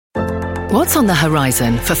What's on the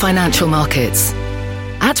horizon for financial markets?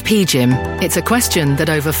 At PGIM, it's a question that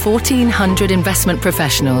over 1,400 investment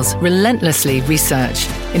professionals relentlessly research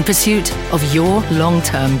in pursuit of your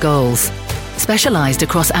long-term goals. Specialised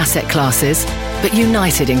across asset classes, but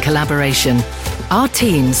united in collaboration, our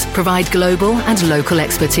teams provide global and local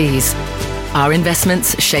expertise. Our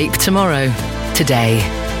investments shape tomorrow, today.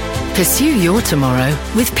 Pursue your tomorrow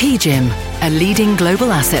with PGIM, a leading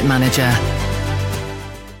global asset manager.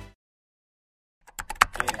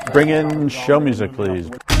 Bring in show music, please.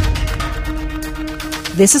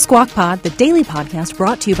 This is Squawk Pod, the daily podcast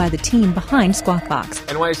brought to you by the team behind Squawk Box.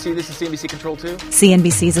 NYC, this is CNBC Control 2.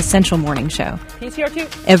 CNBC's essential morning show.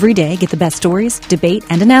 PCR2. Every day, get the best stories, debate,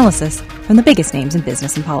 and analysis from the biggest names in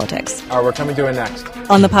business and politics. All right, we're coming to it next.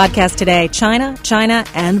 On the podcast today, China,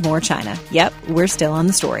 and more China. Yep, we're still on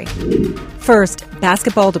the story. First,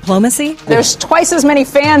 basketball diplomacy. There's twice as many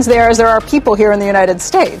fans there as there are people here in the United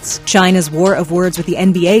States. China's war of words with the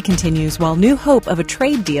NBA continues while new hope of a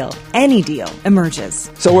trade deal, any deal, emerges.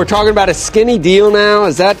 So we're talking about a skinny deal now?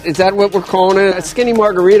 Is that what we're calling it? A skinny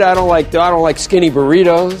margarita? I don't like skinny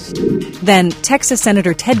burritos. Then Texas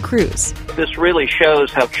Senator Ted Cruz. This really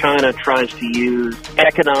shows how China tries to use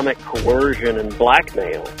economic coercion and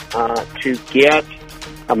blackmail to get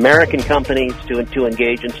American companies to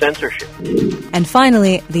engage in censorship. And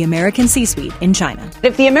finally, the American C-suite in China.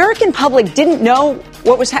 If the American public didn't know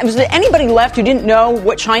what was happening, was there anybody left who didn't know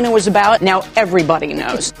what China was about? Now everybody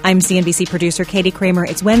knows. I'm CNBC producer Katie Kramer.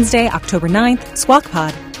 It's Wednesday, October 9th. Squawk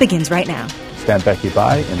Pod begins right now. Stand Becky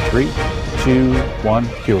by in 3, 2, 1.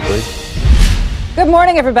 Cue, please. Good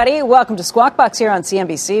morning, everybody. Welcome to Squawk Box here on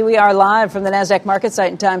CNBC. We are live from the NASDAQ market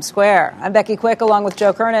site in Times Square. I'm Becky Quick along with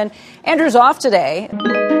Joe Kernan. Andrew's off today.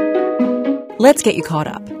 Let's get you caught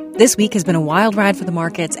up. This week has been a wild ride for the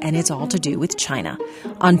markets, and it's all to do with China.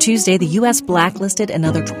 On Tuesday, the U.S. blacklisted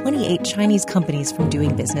another 28 Chinese companies from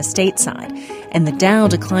doing business stateside, and the Dow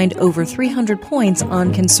declined over 300 points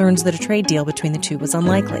on concerns that a trade deal between the two was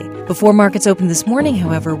unlikely. Before markets opened this morning,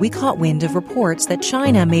 however, we caught wind of reports that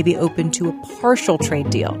China may be open to a partial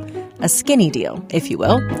trade deal. A skinny deal, if you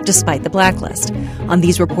will, despite the blacklist. On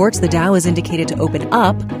these reports, the Dow is indicated to open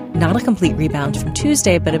up, not a complete rebound from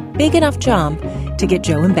Tuesday, but a big enough jump to get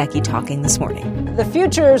Joe and Becky talking this morning. The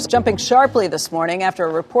futures jumping sharply this morning after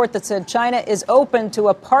a report that said China is open to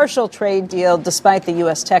a partial trade deal despite the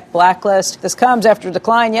U.S. tech blacklist. This comes after a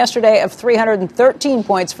decline yesterday of 313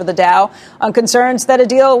 points for the Dow on concerns that a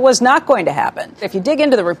deal was not going to happen. If you dig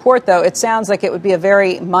into the report, though, it sounds like it would be a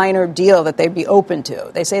very minor deal that they'd be open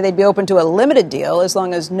to. They say they'd be open to a limited deal as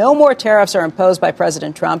long as no more tariffs are imposed by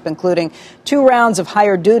President Trump, including 2 rounds of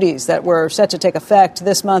higher duties that were set to take effect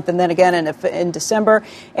this month and then again in December.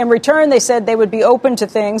 In return, they said they would be open to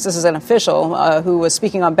things. This is an official who was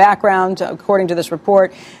speaking on background, according to this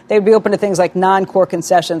report. They would be open to things like non-core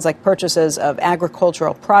concessions, like purchases of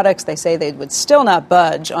agricultural products. They say they would still not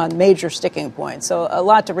budge on major sticking points. So a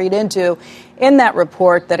lot to read into in that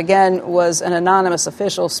report that, again, was an anonymous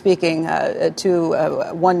official speaking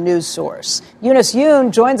to one news source. Eunice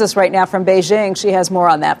Yoon joins us right now from Beijing. She has more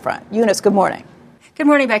on that front. Eunice, good morning. Good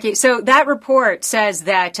morning, Becky. So that report says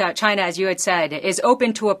that China, as you had said, is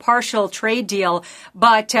open to a partial trade deal.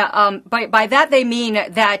 But by that, they mean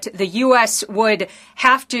that the U.S. would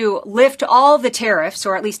have to lift all the tariffs,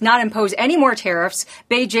 or at least not impose any more tariffs.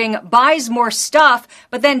 Beijing buys more stuff,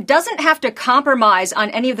 but then doesn't have to compromise on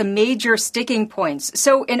any of the major sticking points.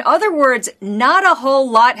 So in other words, not a whole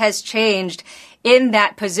lot has changed in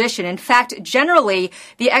that position. In fact, generally,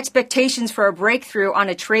 the expectations for a breakthrough on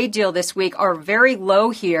a trade deal this week are very low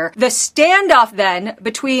here. The standoff then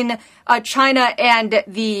between China and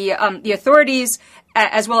the authorities,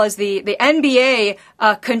 as well as the NBA,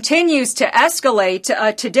 continues to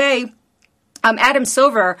escalate. Today, Adam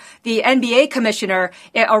Silver, the NBA commissioner,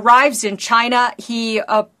 arrives in China. He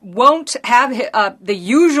won't have the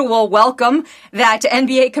usual welcome that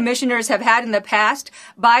NBA commissioners have had in the past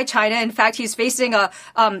by China. In fact, he's facing a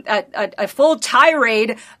full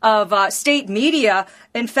tirade of state media.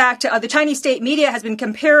 In fact, the Chinese state media has been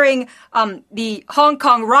comparing the Hong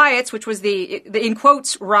Kong riots, which was the in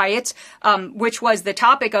quotes riots, which was the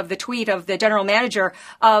topic of the tweet of the general manager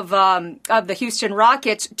of the Houston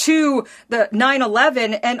Rockets, to the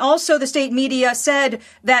 9/11. And also the state media said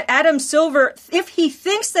that Adam Silver, if he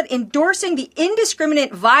thinks that endorsing the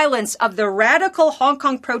indiscriminate violence of the radical Hong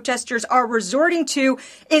Kong protesters are resorting to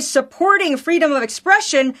is supporting freedom of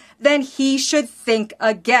expression, then he should think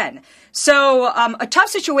again. So a tough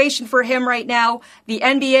situation for him right now. The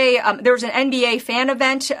NBA, there was an NBA fan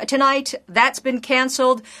event tonight. That's been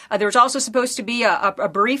canceled. There was also supposed to be a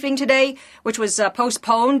briefing today, which was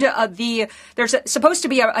postponed. There's supposed to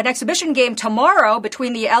be an exhibition game tomorrow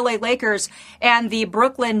between the LA Lakers and the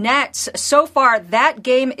Brooklyn Nets. So far, that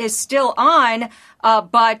game is still on,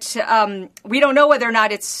 but we don't know whether or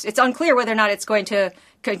not it's unclear whether or not it's going to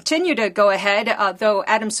continue to go ahead, though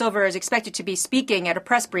Adam Silver is expected to be speaking at a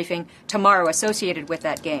press briefing tomorrow associated with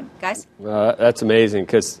that game. Guys? That's amazing,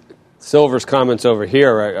 because Silver's comments over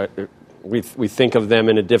here, we think of them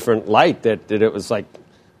in a different light, that it was like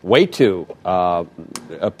way too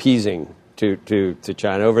appeasing to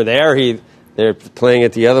China. Over there, they're playing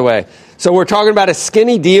it the other way. So we're talking about a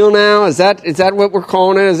skinny deal now? Is that what we're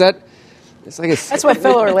calling it? It's like that's what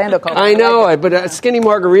Phil Orlando called it. I know, but a skinny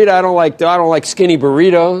margarita, I don't like skinny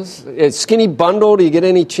burritos. It's skinny bundle. Do you get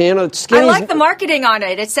any chance? I like the marketing on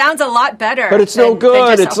it. It sounds a lot better. But it's no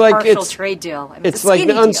good. It's like partial trade deal. I mean, it's like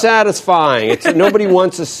unsatisfying. Nobody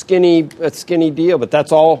wants a skinny deal. But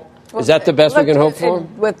that's all. Is that the best we can hope for?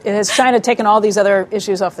 Has China taken all these other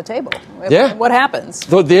issues off the table? Yeah. What happens?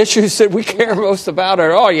 The issues that we care most about are,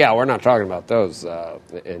 we're not talking about those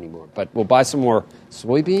anymore. But we'll buy some more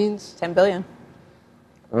soybeans. $10 billion.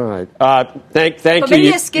 All right. Thank you. But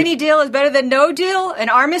maybe a skinny deal is better than no deal? An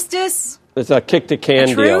armistice? It's a kick the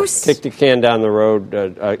can deal. Kick the can down the road.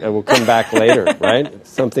 I will come back later, right? It's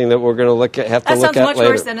something that we're going to look at later. That sounds much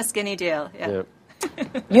worse than a skinny deal. Yeah.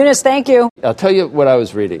 Eunice, thank you. I'll tell you what I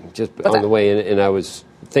was reading just on the way in, and I was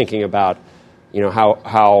thinking about,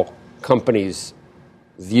 how companies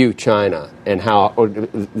view China and how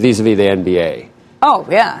vis-a-vis the NBA. Oh,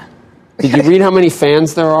 yeah. Did you read how many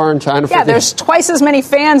fans there are in China? Yeah, there's twice as many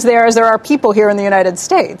fans there as there are people here in the United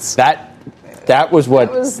States. That was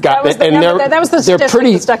what got me. That was the they're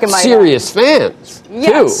pretty stuck in my serious fans,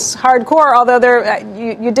 yes, too. Hardcore, although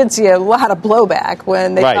you did see a lot of blowback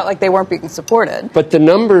when they felt like they weren't being supported. But the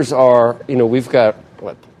numbers are, we've got,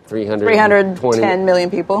 310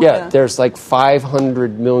 million people? Yeah, there's like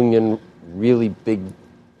 500 million really big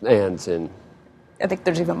fans in. I think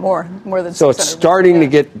there's even more than. So it's starting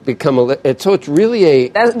to become so it's really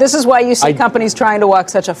this is why you see companies trying to walk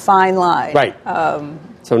such a fine line. Right.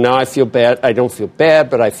 So now I feel bad. I don't feel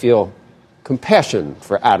bad, but I feel compassion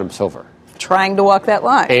for Adam Silver. Trying to walk that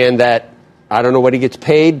line. And that, I don't know what he gets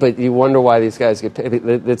paid, but you wonder why these guys get paid.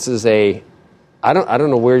 This is I don't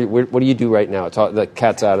know where what do you do right now? It's all, the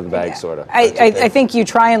cat's out of the bag, sort of. I think you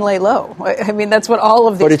try and lay low. I mean, that's what all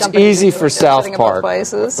of these companies do. But it's easy for South Park.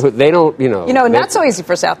 They don't, not so easy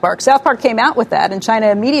for South Park. South Park came out with that, and China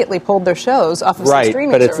immediately pulled their shows off of some streaming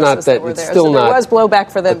but it's services not that were it's there. still so not. There was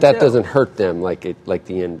blowback for them. But that doesn't hurt them like the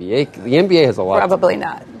NBA. The NBA has a lot. Probably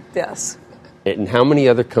not. Yes. And how many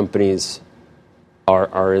other companies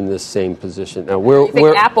are in this same position now?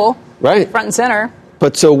 Apple, right, front and center.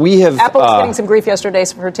 But so we have... Apple was getting some grief yesterday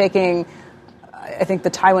for taking, I think, the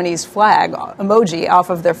Taiwanese flag emoji off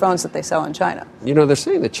of their phones that they sell in China. They're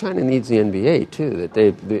saying that China needs the NBA, too, that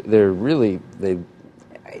they're really...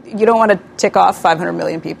 You don't want to tick off 500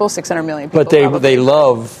 million people, 600 million people. But they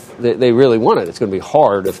really want it. It's going to be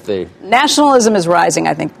hard if they... Nationalism is rising,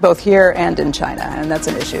 I think, both here and in China, and that's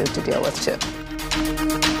an issue to deal with, too.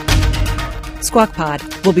 Squawk Pod.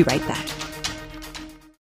 We'll be right back.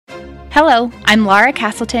 Hello, I'm Laura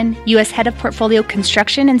Castleton, U.S. Head of Portfolio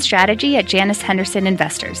Construction and Strategy at Janus Henderson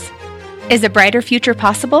Investors. Is a brighter future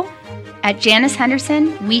possible? At Janus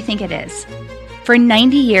Henderson, we think it is. For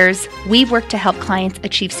 90 years, we've worked to help clients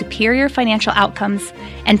achieve superior financial outcomes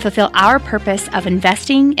and fulfill our purpose of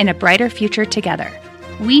investing in a brighter future together.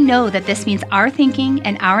 We know that this means our thinking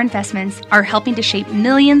and our investments are helping to shape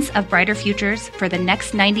millions of brighter futures for the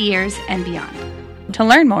next 90 years and beyond. To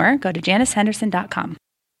learn more, go to janushenderson.com.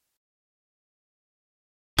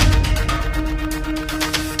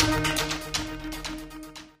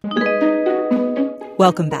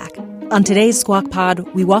 Welcome back. On today's Squawk Pod,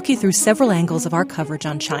 we walk you through several angles of our coverage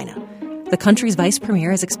on China. The country's vice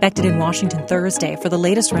premier is expected in Washington Thursday for the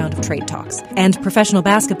latest round of trade talks, and professional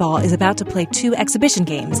basketball is about to play 2 exhibition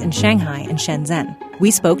games in Shanghai and Shenzhen. We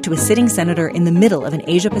spoke to a sitting senator in the middle of an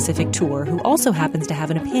Asia-Pacific tour who also happens to have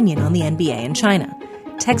an opinion on the NBA and China.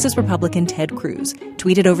 Texas Republican Ted Cruz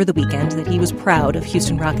tweeted over the weekend that he was proud of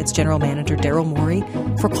Houston Rockets general manager Daryl Morey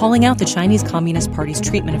for calling out the Chinese Communist Party's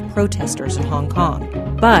treatment of protesters in Hong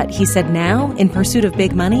Kong. But he said now, in pursuit of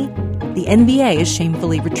big money, the NBA is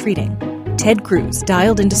shamefully retreating. Ted Cruz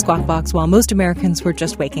dialed into Squawk Box while most Americans were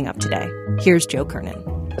just waking up today. Here's Joe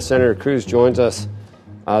Kernan. Senator Cruz joins us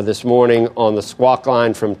this morning on the Squawk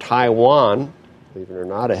line from Taiwan, believe it or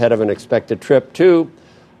not, ahead of an expected trip to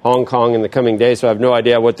Hong Kong in the coming days. So I have no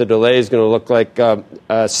idea what the delay is going to look like,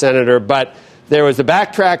 Senator. But there was the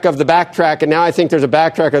backtrack of the backtrack, and now I think there's a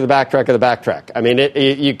backtrack of the backtrack of the backtrack. I mean,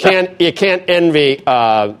 you can't envy the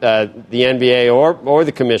NBA or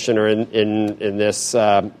the commissioner in this.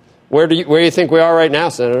 Where do you think we are right now,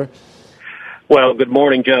 Senator? Well, good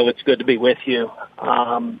morning, Joe. It's good to be with you.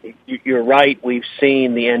 You're right. We've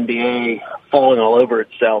seen the NBA falling all over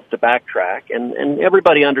itself to backtrack, and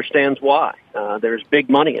everybody understands why. There's big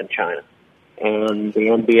money in China, and the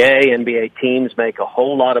NBA teams make a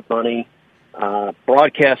whole lot of money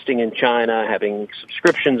broadcasting in China, having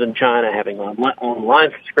subscriptions in China, having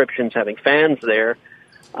online subscriptions, having fans there.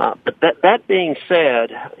 But that being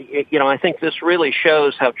said, I think this really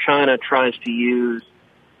shows how China tries to use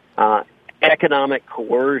economic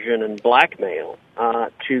coercion and blackmail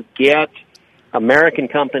to get American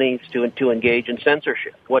companies to engage in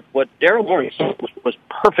censorship. What Daryl Morey said was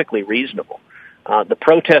perfectly reasonable. The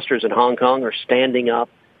protesters in Hong Kong are standing up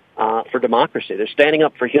for democracy. They're standing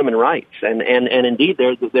up for human rights, and indeed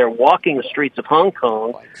they're walking the streets of Hong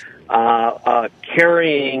Kong,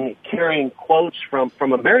 carrying quotes from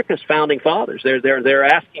America's founding fathers. They're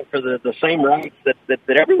asking for the same rights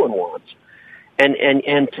that everyone wants.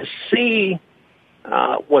 And to see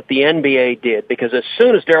what the NBA did, because as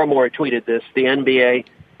soon as Daryl Morey tweeted this, the NBA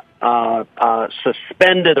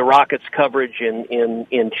suspended the Rockets coverage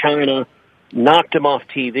in China, knocked them off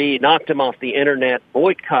TV, knocked them off the Internet,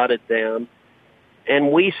 boycotted them,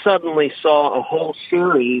 and we suddenly saw a whole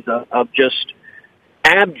series of just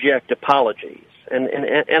abject apologies. And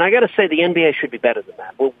I got to say, the NBA should be better than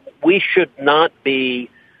that. We should not be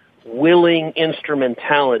willing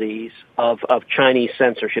instrumentalities of Chinese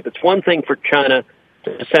censorship. It's one thing for China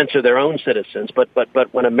to censor their own citizens, but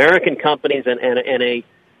when American companies and a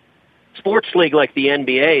sports league like the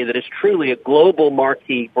NBA, that is truly a global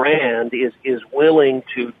marquee brand, is willing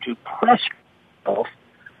to press itself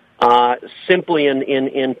simply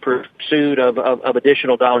in pursuit of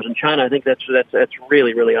additional dollars in China, I think that's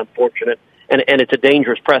really, really unfortunate, and it's a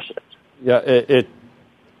dangerous precedent. Yeah, it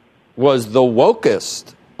was the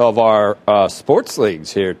wokest of our sports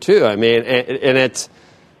leagues here, too. I mean, and it's,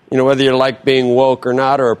 whether you like being woke or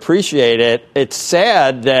not or appreciate it, it's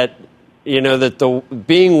sad that, that the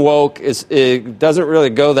being woke it doesn't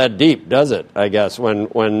really go that deep, does it, I guess,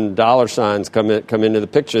 when dollar signs come into the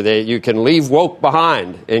picture. You can leave woke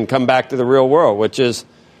behind and come back to the real world, which is,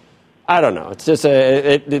 I don't know. It's just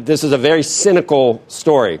this is a very cynical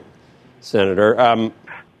story, Senator,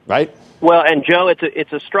 right? Well, and Joe,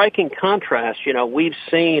 it's a striking contrast. We've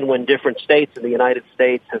seen when different states in the United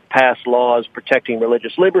States have passed laws protecting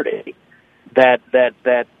religious liberty, that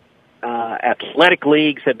athletic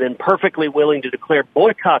leagues have been perfectly willing to declare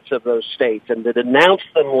boycotts of those states and to denounce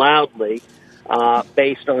them loudly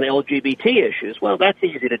based on LGBT issues. Well, that's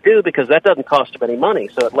easy to do because that doesn't cost them any money,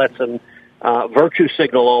 so it lets them virtue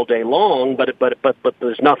signal all day long. But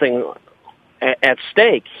there's nothing at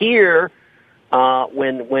stake here.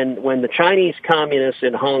 When the Chinese communists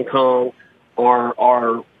in Hong Kong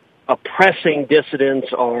are oppressing dissidents,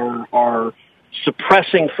 are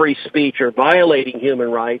suppressing free speech, or violating human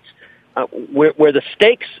rights, where the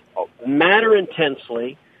stakes matter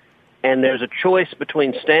intensely, and there's a choice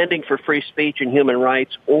between standing for free speech and human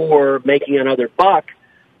rights or making another buck.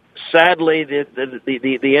 Sadly, the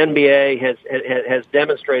NBA has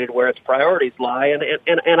demonstrated where its priorities lie,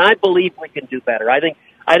 and I believe we can do better. I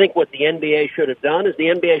think what the NBA should have done is the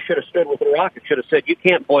NBA should have stood with the Rockets, should have said, you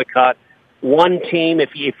can't boycott one team if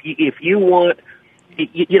you want.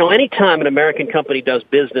 Any time an American company does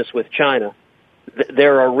business with China,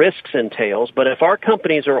 there are risks entails. But if our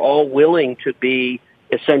companies are all willing to be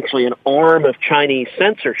essentially an arm of Chinese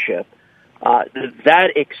censorship, that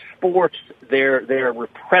exports their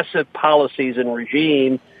repressive policies and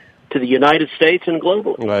regime to the United States and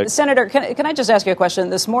globally. Right. Senator, can I just ask you a question?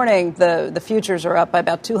 This morning, the futures are up by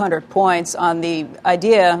about 200 points on the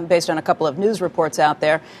idea, based on a couple of news reports out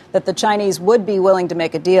there, that the Chinese would be willing to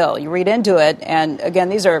make a deal. You read into it, and again,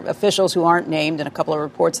 these are officials who aren't named in a couple of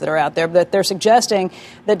reports that are out there, but they're suggesting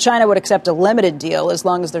that China would accept a limited deal as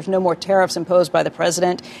long as there's no more tariffs imposed by the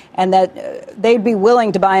president, and that they'd be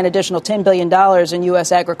willing to buy an additional $10 billion in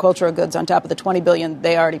U.S. agricultural goods on top of the $20 billion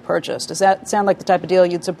they already purchased. Does that sound like the type of deal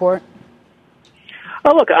you'd support?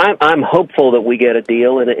 Oh, look, I'm hopeful that we get a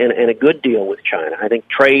deal and a good deal with China. I think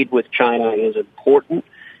trade with China is important,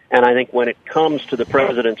 and I think when it comes to the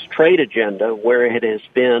president's trade agenda, where it has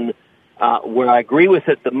been Where I agree with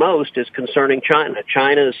it the most is concerning China.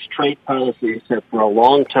 China's trade policies have for a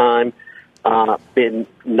long time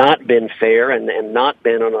not been fair and not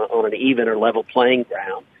been on an even or level playing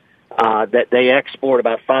ground. That they export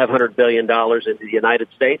about $500 billion into the United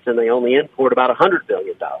States, and they only import about $100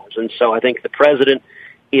 billion. And so I think the president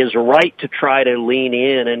is right to try to lean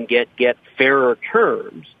in and get fairer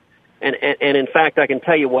terms. And in fact, I can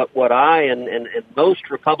tell you what I and most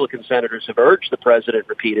Republican senators have urged the president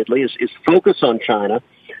repeatedly is focus on China,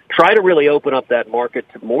 try to really open up that market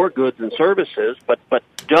to more goods and services, but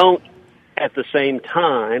don't at the same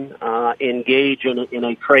time engage in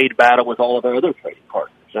a trade battle with all of our other trading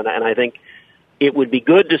partners. And I think it would be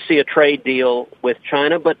good to see a trade deal with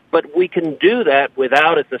China, but we can do that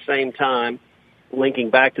without at the same time linking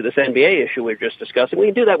back to this NBA issue we were just discussing. We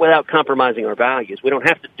can do that without compromising our values. We don't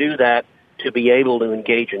have to do that to be able to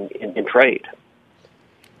engage in trade.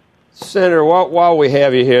 Senator, while we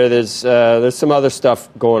have you here, there's some other stuff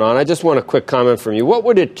going on. I just want a quick comment from you. What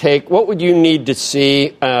would it take? What would you need to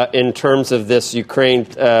see in terms of this Ukraine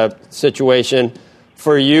situation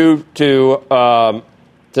for you to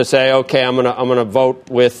say, okay, I'm gonna vote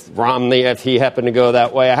with Romney if he happened to go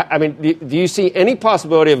that way? I mean, do you see any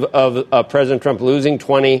possibility of President Trump losing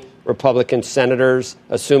 20 Republican senators,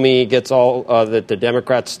 assuming he gets all that the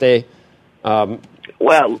Democrats stay?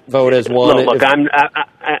 Vote as one. Look,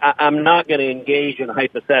 I'm not going to engage in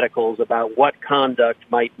hypotheticals about what conduct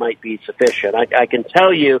might be sufficient. I can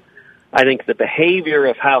tell you, I think the behavior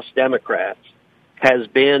of House Democrats has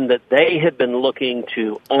been that they have been looking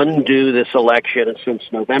to undo this election since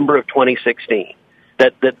November of 2016.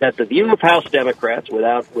 That the view of House Democrats,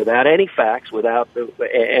 without any facts,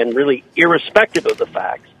 and really irrespective of the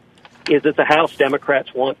facts, is that the House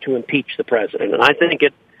Democrats want to impeach the president. And I think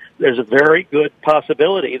there's a very good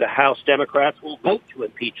possibility the House Democrats will vote to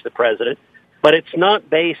impeach the president, but it's not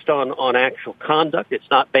based on actual conduct. It's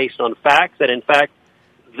not based on facts. And in fact,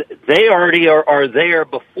 they already are there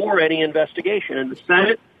before any investigation. In the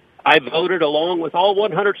Senate, I voted along with all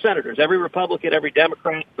 100 senators. Every Republican, every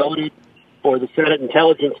Democrat voted for the Senate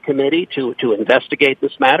Intelligence Committee to investigate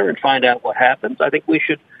this matter and find out what happens. I think we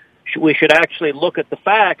should actually look at the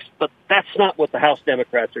facts, but that's not what the House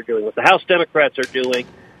Democrats are doing. What the House Democrats are doing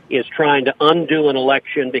is trying to undo an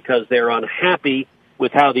election because they're unhappy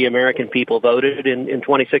with how the American people voted in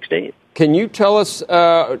 2016. Can you tell us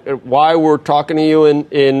why we're talking to you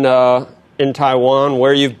in Taiwan,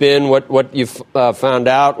 where you've been, what you've found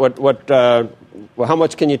out, how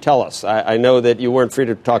much can you tell us? I know that you weren't free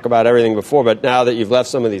to talk about everything before, but now that you've left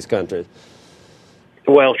some of these countries.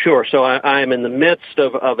 Well, sure. So I'm in the midst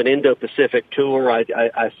of an Indo-Pacific tour.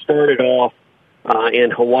 I started off in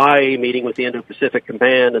Hawaii, meeting with the Indo-Pacific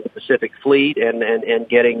Command and the Pacific Fleet, and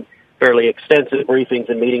getting fairly extensive briefings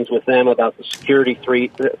and meetings with them about the security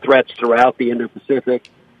threats throughout the Indo-Pacific.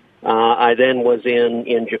 I then was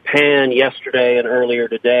in Japan yesterday and earlier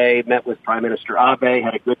today, met with Prime Minister Abe,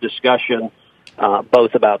 had a good discussion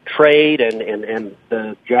both about trade and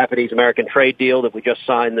the Japanese-American trade deal that we just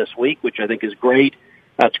signed this week, which I think is great.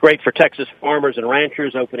 It's great for Texas farmers and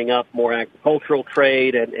ranchers, opening up more agricultural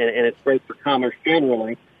trade, and it's great for commerce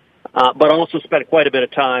generally. But also spent quite a bit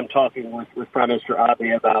of time talking with Prime Minister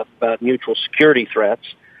Abe about mutual security threats.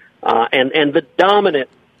 And the dominant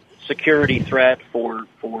security threat for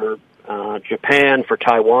Japan, for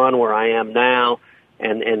Taiwan, where I am now,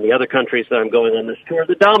 and the other countries that I'm going on this tour,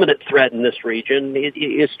 the dominant threat in this region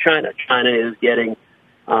is China. China is getting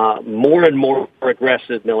more and more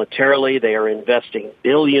aggressive militarily. They are investing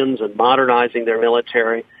billions in modernizing their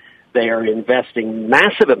military. They are investing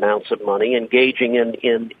massive amounts of money, engaging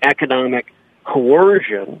in economic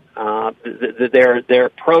coercion. Their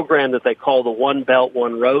program that they call the One Belt,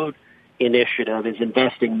 One Road initiative is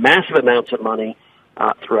investing massive amounts of money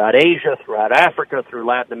throughout Asia, throughout Africa, through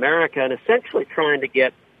Latin America, and essentially trying to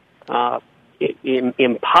get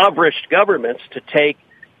impoverished governments to take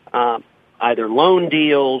either loan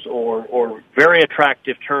deals or very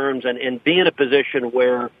attractive terms and be in a position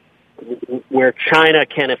where China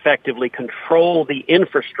can effectively control the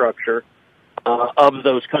infrastructure of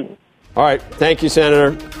those countries. All right. Thank you,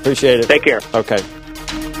 Senator. Appreciate it. Take care. Okay.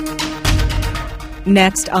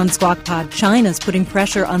 Next on Squawk Pod, China's putting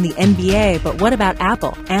pressure on the NBA, but what about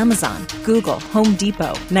Apple, Amazon, Google, Home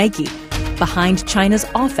Depot, Nike? Behind China's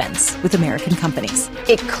offense with American companies.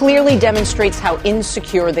 It clearly demonstrates how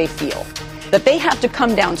insecure they feel. That they have to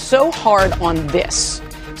come down so hard on this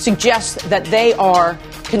suggests that they are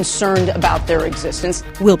concerned about their existence.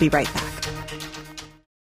 We'll be right back.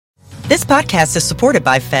 This podcast is supported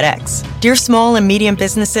by FedEx. Dear small and medium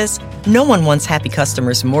businesses, no one wants happy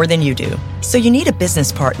customers more than you do. So you need a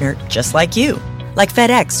business partner just like you. Like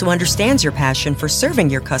FedEx, who understands your passion for serving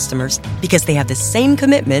your customers because they have the same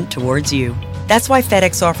commitment towards you. That's why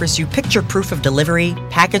FedEx offers you picture proof of delivery,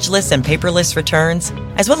 packageless and paperless returns,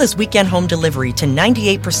 as well as weekend home delivery to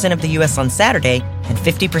 98% of the U.S. on Saturday and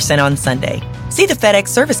 50% on Sunday. See the FedEx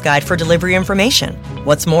service guide for delivery information.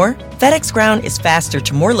 What's more, FedEx Ground is faster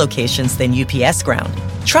to more locations than UPS Ground.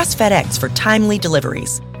 Trust FedEx for timely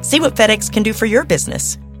deliveries. See what FedEx can do for your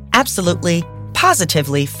business. Absolutely,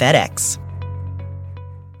 positively FedEx.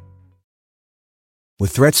 With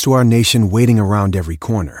threats to our nation waiting around every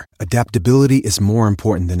corner, adaptability is more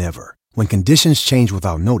important than ever. When conditions change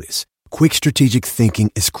without notice, quick strategic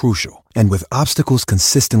thinking is crucial. And with obstacles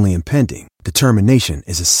consistently impending, determination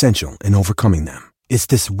is essential in overcoming them. It's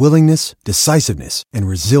this willingness, decisiveness, and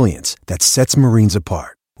resilience that sets Marines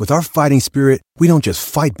apart. With our fighting spirit, we don't just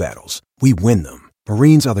fight battles, we win them.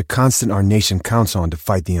 Marines are the constant our nation counts on to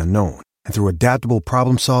fight the unknown. And through adaptable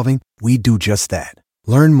problem solving, we do just that.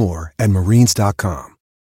 Learn more at marines.com.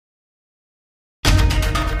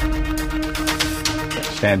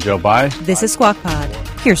 Stand Joe by. This is Squawk Pod.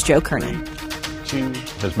 Here's Joe Kernan.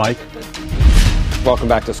 Here's Mike. Welcome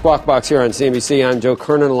back to Squawk Box here on CNBC. I'm Joe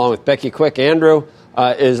Kernan along with Becky Quick. Andrew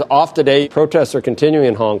is off today. Protests are continuing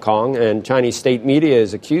in Hong Kong, and Chinese state media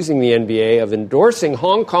is accusing the NBA of endorsing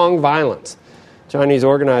Hong Kong violence. Chinese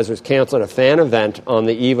organizers canceled a fan event on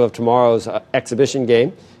the eve of tomorrow's exhibition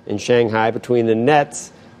game in Shanghai between the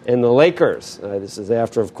Nets and the Lakers. This is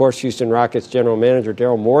after, of course, Houston Rockets general manager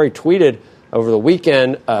Daryl Morey tweeted over the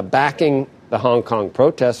weekend backing the Hong Kong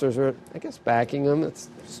protesters, or I guess backing them, that's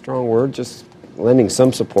a strong word, just lending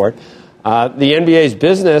some support. The NBA's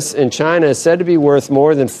business in China is said to be worth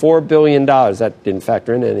more than $4 billion. That didn't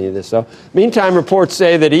factor in any of this, though. Meantime, reports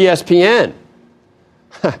say that ESPN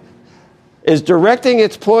is directing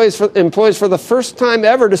its employees for the first time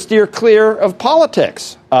ever to steer clear of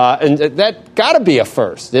politics. And that got to be a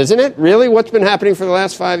first, isn't it? Really? What's been happening for the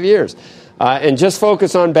last 5 years? And just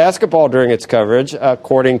focus on basketball during its coverage,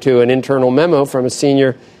 according to an internal memo from a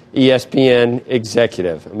senior ESPN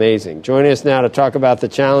executive. Amazing. Joining us now to talk about the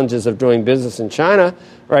challenges of doing business in China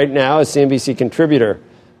right now is CNBC contributor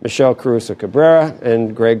Michelle Caruso Cabrera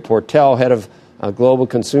and Greg Portell, head of Global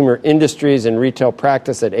Consumer Industries and Retail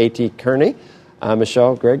Practice at A.T. Kearney.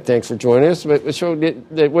 Michelle, Greg, thanks for joining us. Michelle,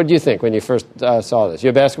 what did you think when you first saw this? You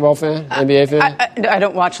a basketball fan, NBA fan? I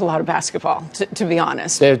don't watch a lot of basketball, to be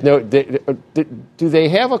honest. Do they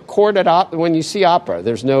have a court at when you see opera?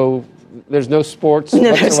 There's no sports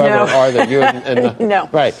whatsoever, are there? No.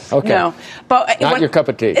 Right. Okay. No. But Not your cup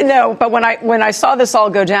of tea. No. But when I saw this all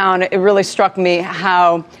go down, it really struck me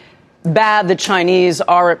how bad the Chinese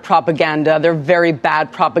are at propaganda. They're very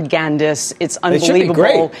bad propagandists. It's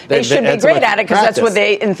unbelievable. They should be great at it because that's what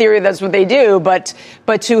in theory, that's what they do. But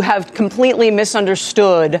to have completely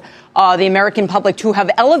misunderstood the American public, to have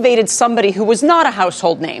elevated somebody who was not a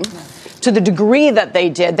household name to the degree that they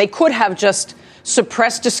did, they could have just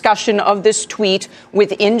suppressed discussion of this tweet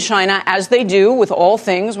within China, as they do with all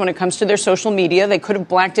things when it comes to their social media. They could have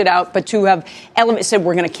blacked it out, but to have said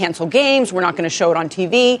we're going to cancel games, we're not going to show it on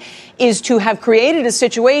TV, is to have created a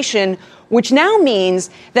situation which now means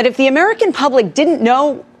that if the American public didn't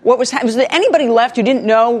know what was happening, was there anybody left who didn't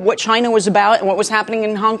know what China was about and what was happening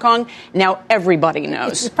in Hong Kong? Now everybody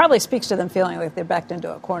knows. It probably speaks to them feeling like they're backed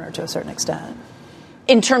into a corner to a certain extent.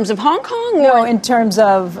 In terms of Hong Kong? No, in terms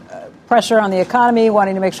of pressure on the economy,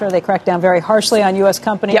 wanting to make sure they crack down very harshly on U.S.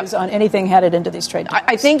 companies on anything headed into these trade deals.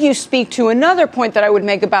 I think you speak to another point that I would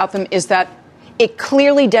make about them is that it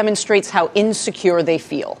clearly demonstrates how insecure they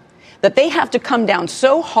feel. That they have to come down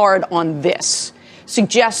so hard on this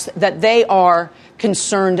suggests that they are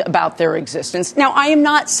concerned about their existence. Now, I am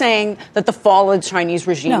not saying that the fall of the Chinese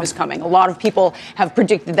regime is coming. A lot of people have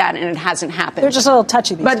predicted that, and it hasn't happened. They're just a little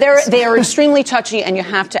touchy these days. They are extremely touchy, and you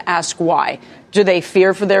have to ask why. Do they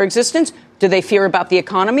fear for their existence? Do they fear about the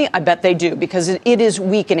economy? I bet they do, because it is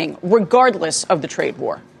weakening, regardless of the trade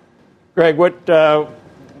war. Greg, what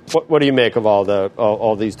do you make of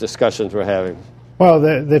all these discussions we're having? Well,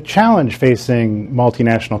 the challenge facing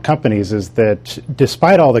multinational companies is that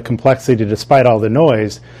despite all the complexity, despite all the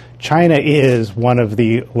noise, China is one of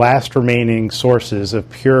the last remaining sources of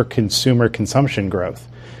pure consumer consumption growth.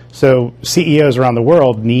 So CEOs around the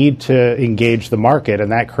world need to engage the market,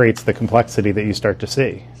 and that creates the complexity that you start to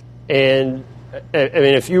see. And, I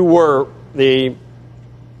mean, if you were the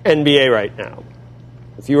NBA right now,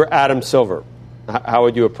 if you were Adam Silver, how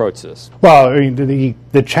would you approach this? Well, I mean,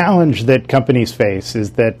 the challenge that companies face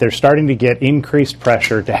is that they're starting to get increased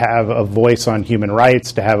pressure to have a voice on human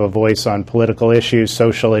rights, to have a voice on political issues,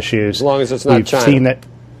 social issues. As long as it's not China. Seen that.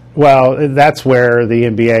 Well, that's where the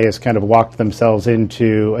NBA has kind of walked themselves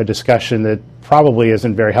into a discussion that probably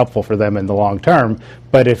isn't very helpful for them in the long term.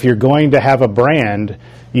 But if you're going to have a brand,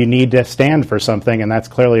 you need to stand for something, and that's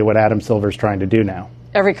clearly what Adam Silver's trying to do now.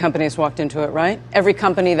 Every company has walked into it, right? Every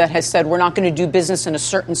company that has said we're not going to do business in a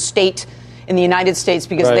certain state in the United States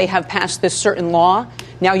because they have passed this certain law.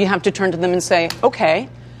 Now you have to turn to them and say, okay,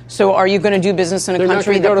 so are you going to do business in a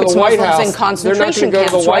country that puts Muslims in concentration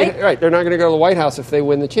camps, right? They're not going to go to the White House if they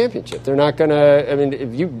win the championship. They're not going to. I mean,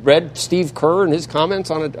 have you read Steve Kerr and his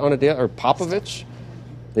comments on a deal, or Popovich?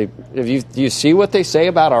 Do you see what they say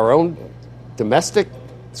about our own domestic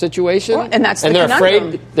situation? Well, and that's they're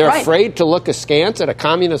afraid. They're afraid to look askance at a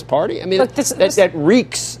communist party. I mean, that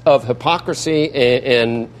reeks of hypocrisy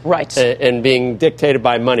and being dictated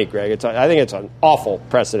by money, Greg. I think it's an awful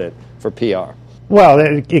precedent for PR. Well,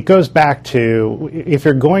 it goes back to, if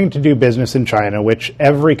you're going to do business in China, which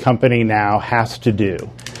every company now has to do,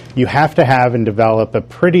 you have to have and develop a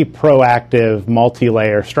pretty proactive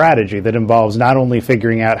multi-layer strategy that involves not only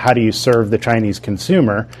figuring out how do you serve the Chinese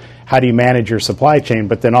consumer, how do you manage your supply chain,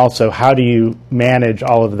 but then also how do you manage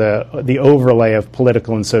all of the overlay of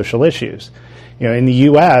political and social issues. You know, in the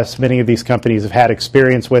U.S., many of these companies have had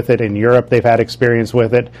experience with it. In Europe, they've had experience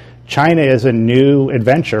with it. China is a new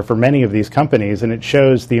adventure for many of these companies, and it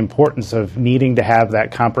shows the importance of needing to have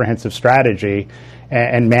that comprehensive strategy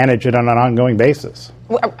and manage it on an ongoing basis.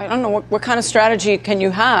 Well, I don't know, what kind of strategy can you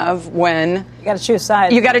have when you got to choose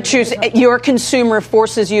sides? You got to choose. Your consumer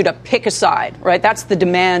forces you to pick a side, right? That's the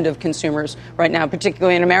demand of consumers right now,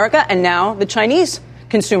 particularly in America, and now the Chinese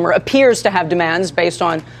consumer appears to have demands based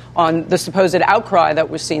on the supposed outcry that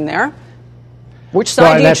was seen there. Which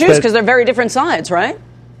side do you choose? Because they're very different sides, right?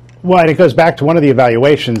 Well, and it goes back to one of the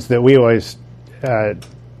evaluations that we always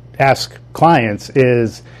ask clients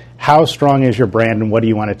is, how strong is your brand and what do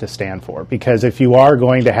you want it to stand for? Because if you are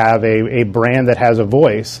going to have a brand that has a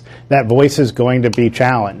voice, that voice is going to be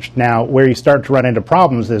challenged. Now, where you start to run into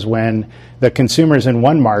problems is when the consumers in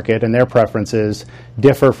one market and their preferences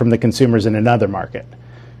differ from the consumers in another market.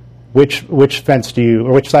 Which fence do you,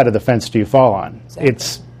 or which side of the fence do you fall on?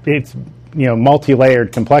 Exactly. It's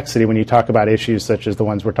multi-layered complexity when you talk about issues such as the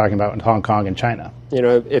ones we're talking about in Hong Kong and China. You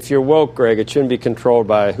know, if you're woke, Greg, it shouldn't be controlled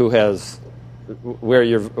by where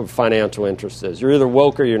your financial interest is. You're either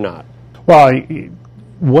woke or you're not. Well,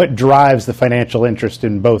 what drives the financial interest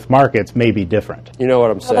in both markets may be different. You know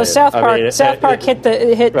what I'm saying? Well, South Park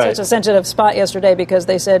hit such a sensitive spot yesterday because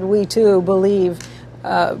they said, we too believe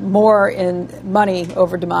more in money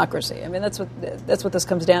over democracy. I mean, that's what this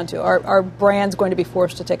comes down to. Our brand's going to be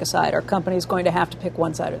forced to take a side. Our company's going to have to pick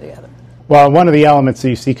one side or the other. Well, one of the elements that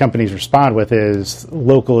you see companies respond with is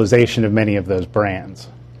localization of many of those brands.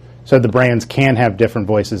 So the brands can have different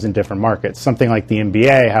voices in different markets. Something like the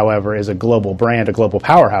NBA, however, is a global brand, a global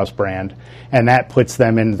powerhouse brand, and that puts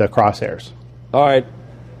them in the crosshairs. All right.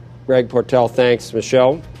 Greg Portell, thanks.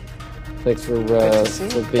 Michelle, thanks for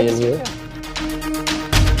being here.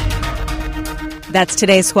 That's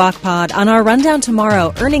today's Squawk Pod. On our rundown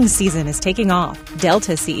tomorrow, earnings season is taking off.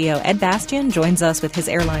 Delta CEO Ed Bastian joins us with his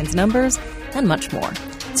airline's numbers and much more.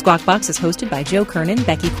 Squawk Box is hosted by Joe Kernan,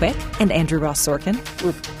 Becky Quick, and Andrew Ross Sorkin.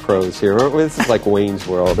 We're pros here, aren't we? This is like Wayne's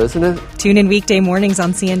World, isn't it? Tune in weekday mornings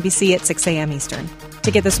on CNBC at 6 a.m. Eastern.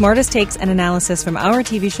 To get the smartest takes and analysis from our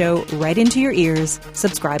TV show right into your ears,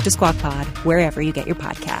 subscribe to Squawk Pod wherever you get your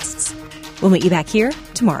podcasts. We'll meet you back here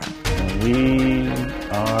tomorrow. We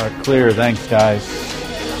are clear. Thanks, guys.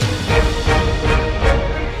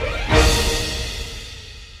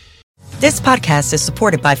 This podcast is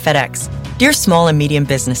supported by FedEx. Dear small and medium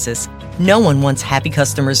businesses, no one wants happy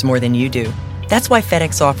customers more than you do. That's why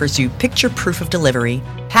FedEx offers you picture proof of delivery,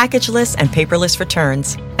 packageless and paperless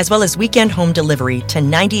returns, as well as weekend home delivery to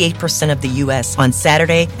 98% of the U.S. on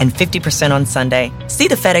Saturday and 50% on Sunday. See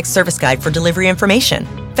the FedEx service guide for delivery information.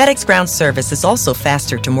 FedEx Ground service is also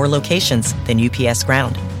faster to more locations than UPS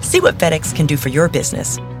Ground. See what FedEx can do for your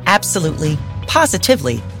business. Absolutely,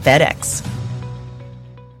 positively FedEx.